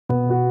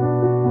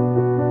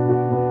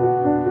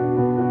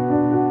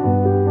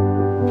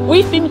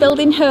We've been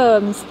building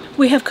homes.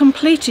 We have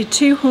completed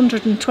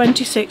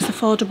 226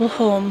 affordable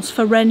homes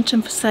for rent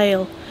and for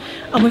sale,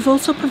 and we've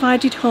also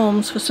provided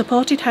homes for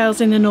supported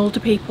housing and older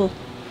people.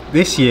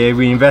 This year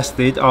we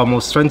invested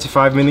almost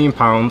 £25 million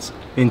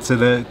into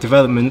the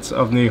development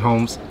of new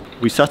homes.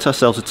 We set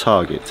ourselves a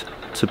target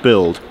to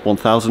build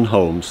 1,000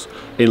 homes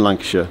in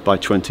Lancashire by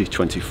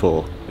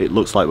 2024. It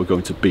looks like we're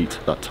going to beat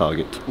that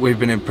target. We've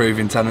been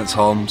improving tenants'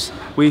 homes.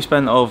 We've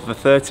spent over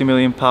 £30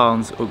 million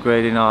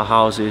upgrading our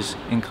houses,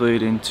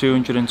 including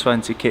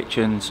 220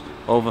 kitchens,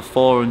 over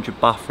 400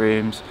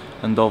 bathrooms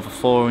and over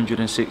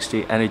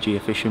 460 energy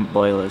efficient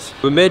boilers.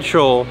 We made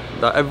sure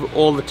that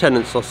all the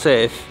tenants are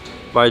safe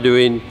by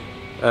doing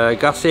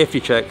gas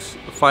safety checks,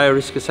 fire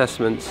risk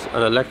assessments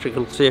and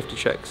electrical safety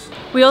checks.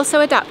 We also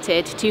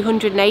adapted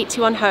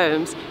 281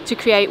 homes to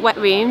create wet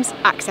rooms,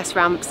 access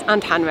ramps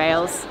and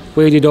handrails.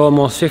 We did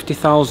almost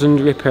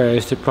 50,000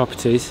 repairs to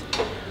properties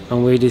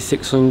and we did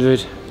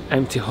 600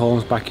 empty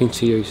homes back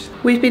into use.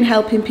 We've been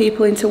helping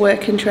people into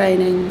work and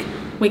training.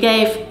 We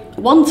gave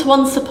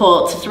one-to-one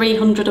support to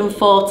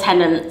 304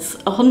 tenants.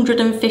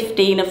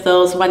 115 of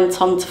those went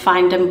on to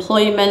find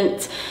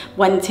employment,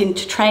 went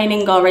into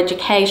training or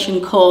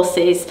education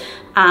courses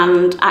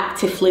and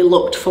actively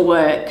looked for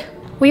work.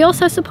 We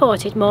also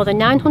supported more than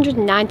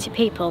 990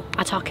 people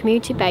at our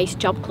community-based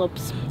job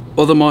clubs.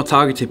 Other more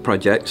targeted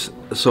projects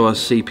saw us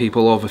see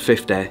people over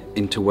 50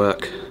 into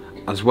work,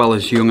 as well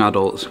as young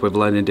adults with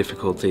learning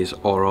difficulties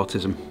or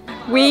autism.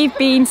 We've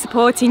been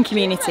supporting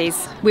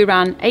communities. We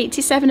ran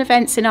 87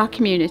 events in our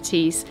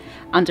communities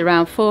and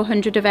around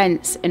 400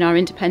 events in our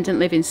independent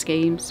living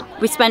schemes.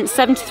 We spent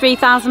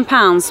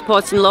 £73,000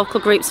 supporting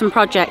local groups and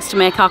projects to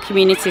make our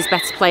communities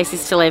better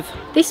places to live.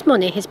 This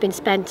money has been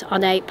spent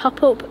on a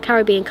pop-up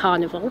Caribbean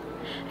carnival,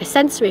 a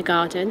sensory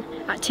garden,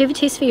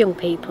 activities for young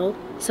people,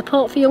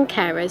 support for young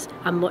carers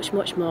and much,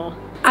 much more.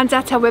 And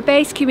at our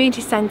base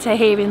community centre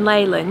here in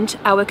Leyland,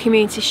 our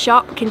community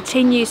shop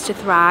continues to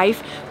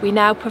thrive. We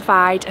now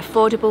provide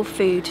affordable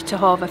food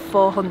to over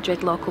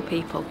 400 local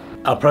people.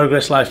 Our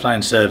Progress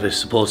Lifeline service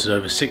supported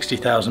over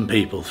 60,000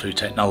 people through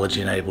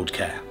technology-enabled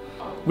care.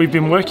 We've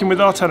been working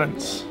with our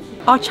tenants.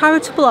 Our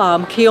charitable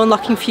arm, Key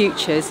Unlocking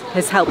Futures,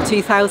 has helped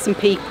 2,000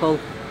 people.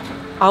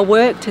 Our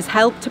work has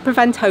helped to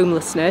prevent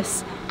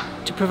homelessness,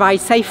 to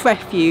provide safe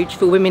refuge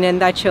for women and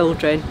their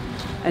children,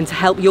 and to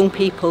help young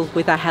people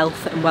with their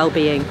health and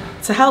well-being.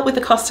 To help with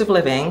the cost of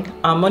living,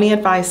 our money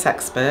advice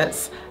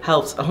experts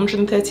helped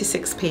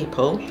 136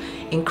 people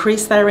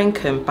increase their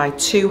income by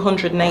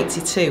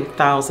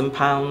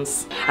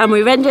 £282,000. And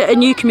we ran a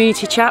new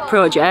community chat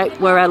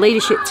project where our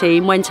leadership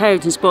team went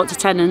out and spoke to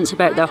tenants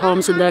about their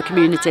homes and their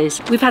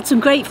communities. We've had some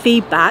great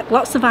feedback,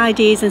 lots of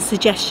ideas and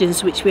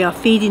suggestions which we are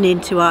feeding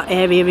into our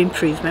area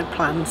improvement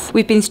plans.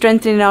 We've been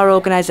strengthening our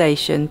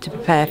organisation to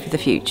prepare for the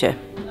future.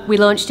 We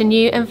launched a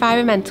new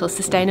environmental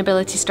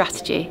sustainability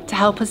strategy to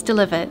help us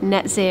deliver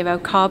net zero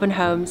carbon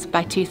homes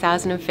by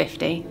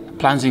 2050.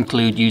 Plans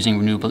include using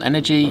renewable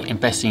energy,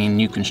 investing in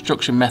new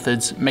construction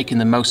methods, making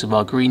the most of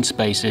our green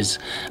spaces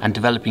and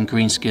developing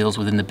green skills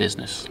within the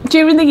business.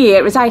 During the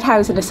year, Reside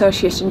Housing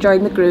Association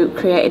joined the group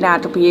creating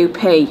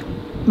RWP,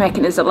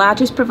 making us the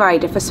largest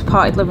provider for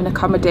supported living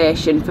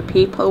accommodation for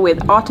people with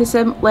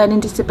autism,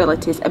 learning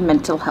disabilities and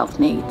mental health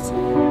needs.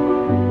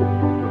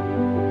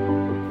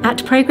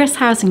 At Progress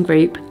Housing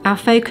Group, our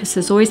focus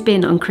has always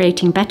been on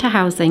creating better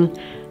housing,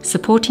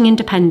 supporting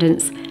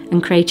independence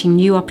and creating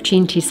new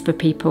opportunities for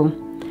people.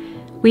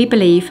 We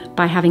believe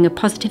by having a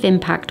positive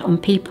impact on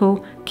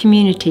people,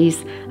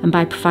 communities and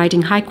by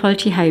providing high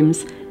quality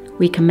homes,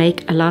 we can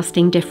make a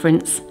lasting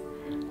difference.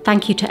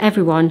 Thank you to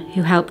everyone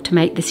who helped to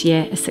make this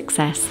year a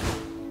success.